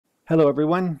Hello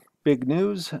everyone, big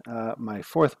news. My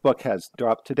fourth book has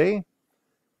dropped today.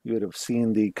 You would have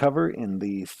seen the cover in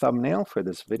the thumbnail for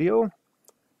this video,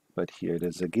 but here it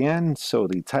is again. So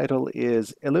the title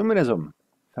is Illuminism,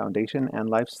 Foundation and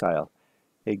Lifestyle,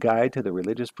 a guide to the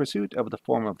religious pursuit of the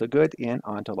form of the good in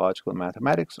ontological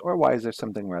mathematics, or why is there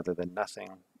something rather than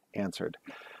nothing answered.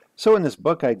 So in this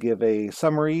book I give a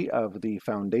summary of the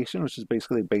foundation, which is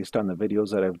basically based on the videos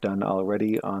that I've done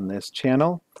already on this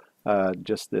channel.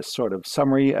 Just this sort of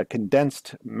summary, a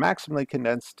condensed, maximally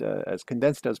condensed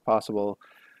as possible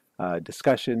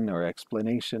discussion or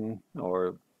explanation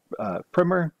or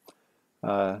primer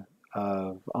on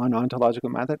ontological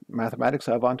mathematics,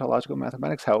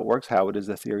 how it works, how it is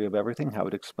the theory of everything, how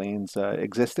it explains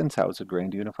existence, how it's a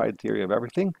grand unified theory of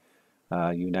everything,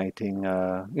 uniting,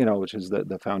 which is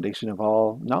the foundation of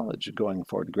all knowledge going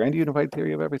forward, grand unified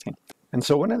theory of everything. And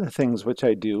so one of the things which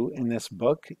I do in this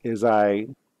book is I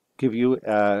give you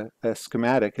a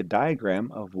schematic, a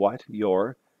diagram of what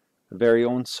your very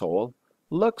own soul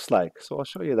looks like. So I'll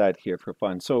show you that here for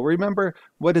fun. So remember,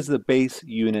 what is the base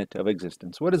unit of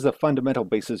existence? What is the fundamental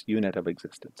basis unit of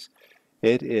existence?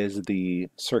 It is the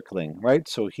circling, right?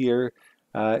 So here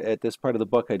at this part of the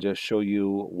book, I just show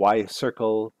you why a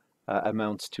circle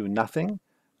amounts to nothing.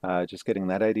 Just getting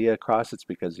that idea across. It's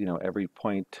because, every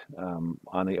point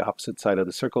on the opposite side of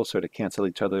the circle sort of cancel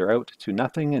each other out to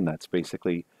nothing, and that's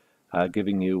basically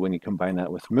giving you, when you combine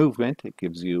that with movement, it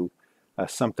gives you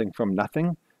something from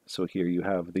nothing. So here you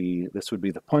have this would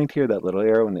be the point here, that little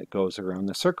arrow, and it goes around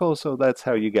the circle. So that's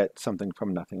how you get something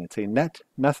from nothing. It's a net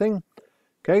nothing.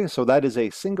 Okay, so that is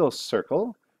a single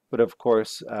circle. But of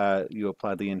course, you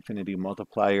apply the infinity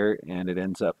multiplier, and it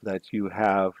ends up that you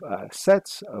have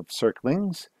sets of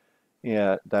circlings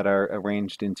that are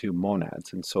arranged into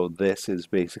monads. And so this is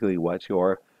basically what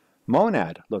your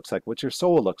monad looks like, what your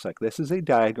soul looks like. This is a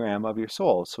diagram of your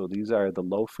soul. So these are the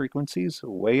low frequencies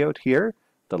way out here,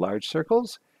 the large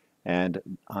circles, and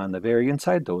on the very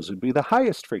inside, those would be the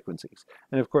highest frequencies.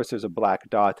 And of course, there's a black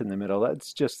dot in the middle.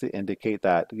 That's just to indicate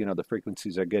that, the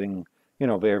frequencies are getting,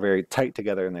 very, very tight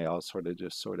together, and they all sort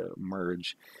of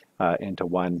merge into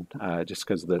one, just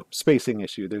because of the spacing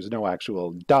issue. There's no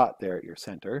actual dot there at your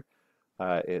center.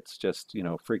 It's just,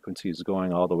 frequencies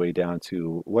going all the way down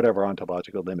to whatever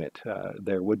ontological limit.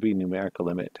 There would be numerical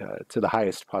limit to the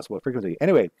highest possible frequency.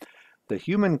 Anyway, the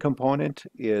human component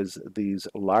is these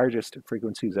largest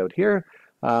frequencies out here.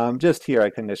 Just here I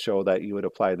can just show that you would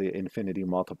apply the infinity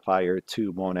multiplier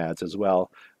to monads as well,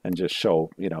 and just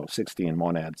show, 16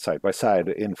 monads side by side.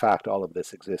 In fact, all of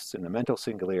this exists in the mental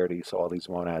singularity, so all these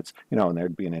monads, and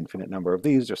there'd be an infinite number of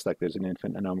these, just like there's an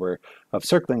infinite number of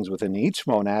circlings within each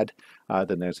monad,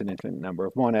 then there's an infinite number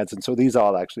of monads, and so these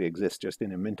all actually exist just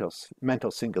in a mental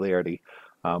singularity,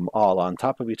 all on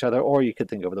top of each other. Or you could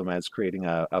think of them as creating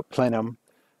a plenum,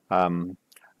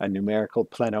 a numerical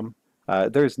plenum.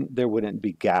 There wouldn't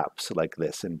be gaps like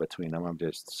this in between them. I'm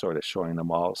just sort of showing them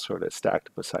all sort of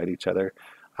stacked beside each other.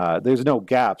 There's no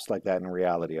gaps like that in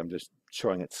reality. I'm just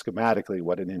showing it schematically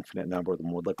what an infinite number of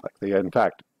them would look like. They, in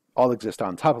fact, all exist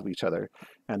on top of each other,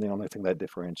 and the only thing that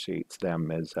differentiates them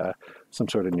is some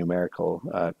sort of numerical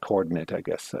coordinate, I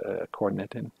guess,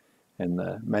 coordinate in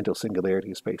the mental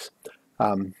singularity space.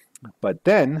 But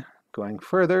then, going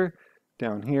further,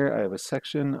 down here I have a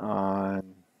section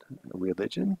on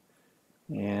religion.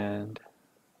 And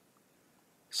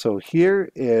so here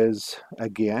is,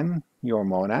 again, your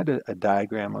monad, a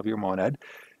diagram of your monad.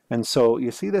 And so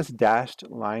you see this dashed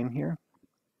line here?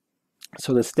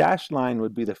 So this dashed line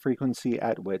would be the frequency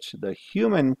at which the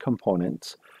human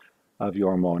components of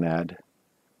your monad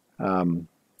are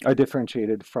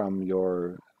differentiated from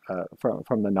your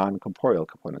from the non-corporeal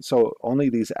components. So only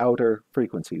these outer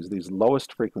frequencies, these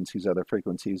lowest frequencies, are the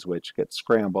frequencies which get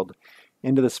scrambled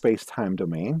into the space-time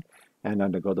domain and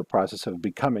undergo the process of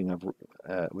becoming,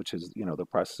 which is, the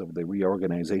process of the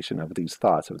reorganization of these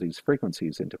thoughts, of these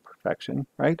frequencies into perfection,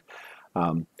 right?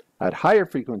 At higher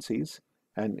frequencies,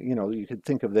 and, you could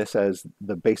think of this as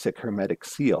the basic Hermetic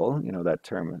seal, that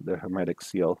term, the Hermetic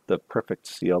seal, the perfect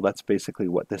seal. That's basically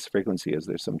what this frequency is.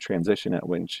 There's some transition at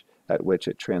which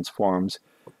it transforms,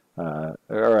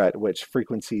 or at which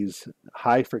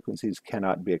high frequencies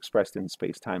cannot be expressed in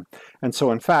space-time. And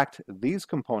so, in fact, these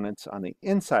components on the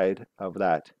inside of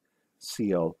that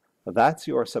seal, that's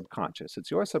your subconscious.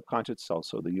 It's your subconscious. It's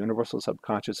also the universal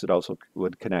subconscious. It also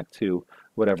would connect to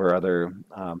whatever other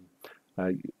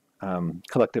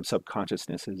collective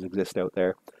subconsciousnesses exist out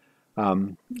there.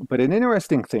 But an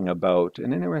interesting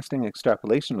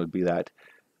extrapolation would be that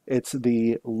it's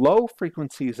the low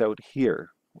frequencies out here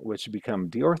which become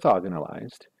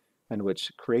deorthogonalized and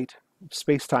which create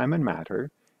space-time and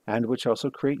matter, and which also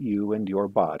create you and your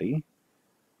body.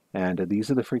 And these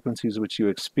are the frequencies which you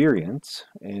experience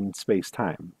in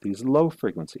space-time, these low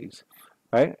frequencies,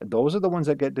 right? Those are the ones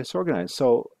that get disorganized.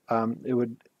 So it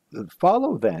would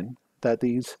follow then that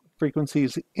these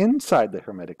frequencies inside the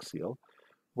Hermetic seal,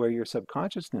 where your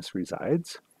subconsciousness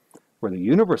resides, where the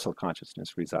universal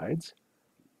consciousness resides,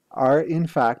 are in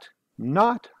fact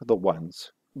not the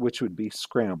ones which would be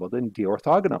scrambled and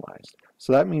deorthogonalized.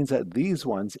 So that means that these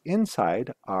ones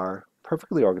inside are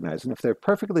perfectly organized. And if they're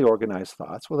perfectly organized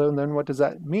thoughts, well, then what does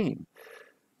that mean?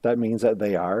 That means that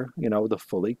they are, the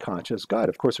fully conscious God.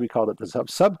 Of course, we call it the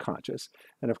subconscious.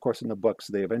 And of course, in the books,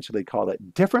 they eventually call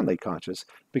it differently conscious,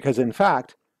 because in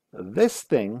fact, this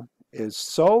thing is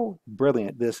so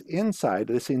brilliant, this inside,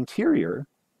 this interior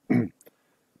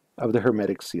of the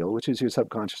Hermetic seal, which is your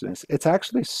subconsciousness, it's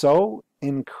actually so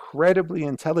incredibly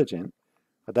intelligent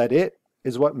that it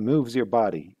is what moves your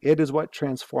body. It is what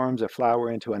transforms a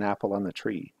flower into an apple on the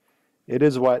tree. It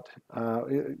is what,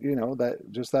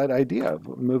 that idea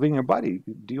of moving your body.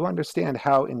 Do you understand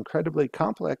how incredibly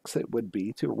complex it would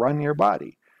be to run your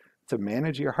body, to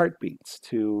manage your heartbeats,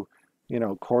 to,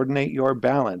 coordinate your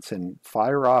balance and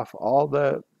fire off all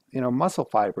the, muscle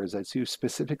fibers that you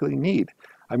specifically need?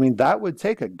 I mean, that would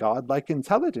take a godlike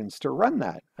intelligence to run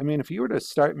that. I mean, if you were to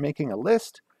start making a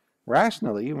list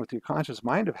rationally with your conscious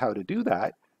mind of how to do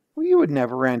that, well, you would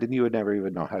never end, and you would never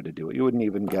even know how to do it. You wouldn't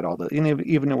even get all the,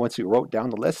 even once you wrote down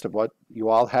the list of what you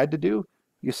all had to do,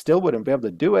 you still wouldn't be able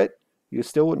to do it. You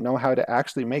still wouldn't know how to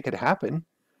actually make it happen,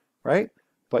 right?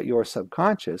 But your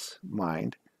subconscious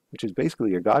mind, which is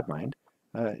basically your God mind,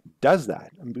 does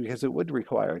that, because it would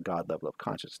require a God level of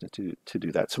consciousness to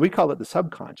do that. So we call it the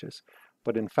subconscious,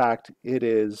 but in fact, it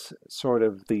is sort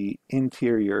of the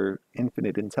interior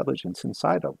infinite intelligence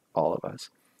inside of all of us.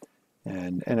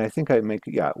 And I think I make,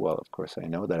 well, of course I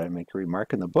know that I make a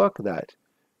remark in the book that,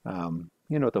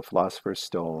 the philosopher's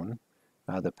stone,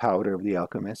 the powder of the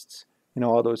alchemists,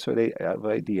 all those sort of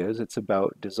ideas, it's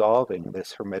about dissolving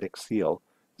this Hermetic seal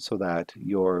so that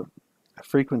your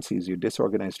frequencies, your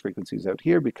disorganized frequencies out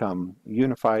here become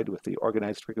unified with the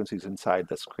organized frequencies inside,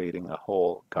 thus creating a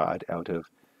whole God out of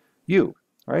you,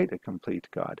 right? A complete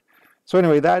God. So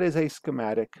anyway, that is a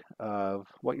schematic of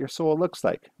what your soul looks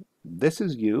like. This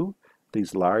is you,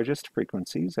 these largest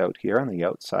frequencies out here on the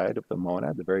outside of the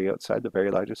monad, the very outside, the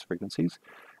very largest frequencies.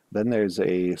 Then there's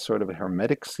a sort of a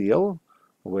Hermetic seal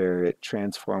where it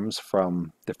transforms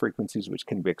from the frequencies which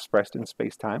can be expressed in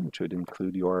space-time, which would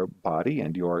include your body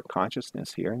and your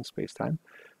consciousness here in space-time.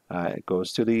 It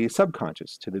goes to the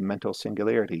subconscious, to the mental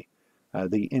singularity,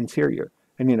 the interior.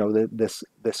 And this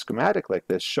schematic like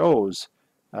this shows,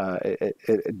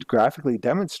 it graphically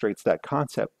demonstrates that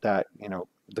concept that,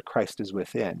 the Christ is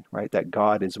within, right? That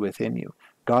God is within you.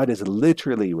 God is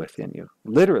literally within you.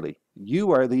 Literally.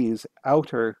 You are these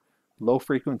outer low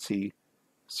frequency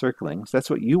circlings. That's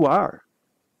what you are.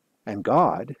 And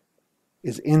God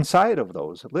is inside of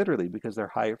those, literally, because they're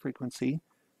higher frequency.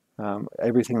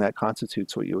 Everything that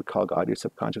constitutes what you would call God, your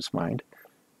subconscious mind,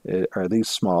 are these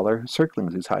smaller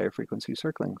circlings, these higher frequency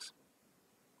circlings.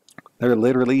 They're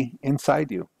literally inside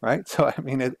you, right? So, I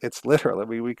mean, it's literal. I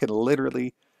mean, we can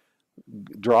literally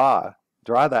draw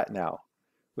that now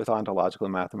with ontological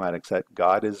mathematics, that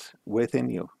God is within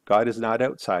you. God is not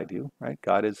outside you, right?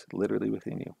 God is literally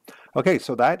within you. Okay,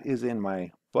 so that is in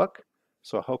my book.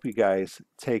 So I hope you guys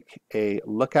take a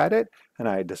look at it. And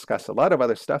I discuss a lot of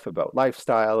other stuff about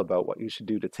lifestyle, about what you should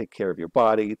do to take care of your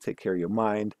body, take care of your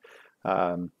mind.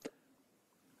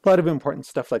 A lot of important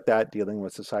stuff like that, dealing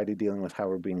with society, dealing with how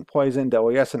we're being poisoned. Oh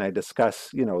yes, and I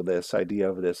discuss, this idea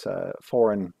of this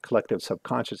foreign collective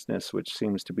subconsciousness, which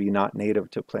seems to be not native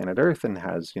to planet Earth and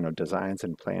has, designs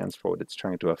and plans for what it's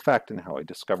trying to affect, and how I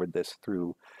discovered this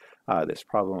through this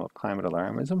problem of climate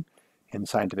alarmism in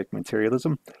scientific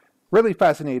materialism. Really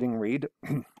fascinating read.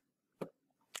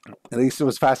 At least it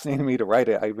was fascinating to me to write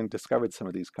it. I even discovered some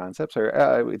of these concepts, or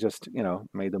I just,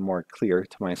 made them more clear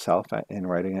to myself in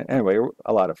writing it. Anyway,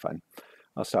 a lot of fun.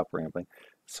 I'll stop rambling.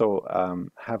 So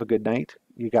have a good night,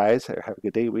 you guys. Or have a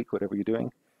good day, week, whatever you're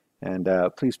doing. And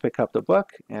please pick up the book.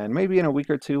 And maybe in a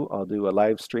week or two, I'll do a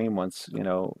live stream once,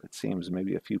 it seems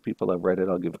maybe a few people have read it.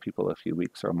 I'll give people a few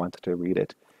weeks or a month to read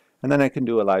it. And then I can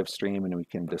do a live stream and we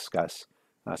can discuss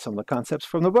some of the concepts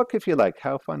from the book if you like.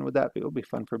 How fun would that be? It would be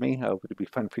fun for me. I hope it would be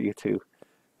fun for you too.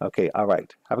 Okay, all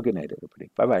right. Have a good night, everybody.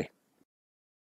 Bye-bye.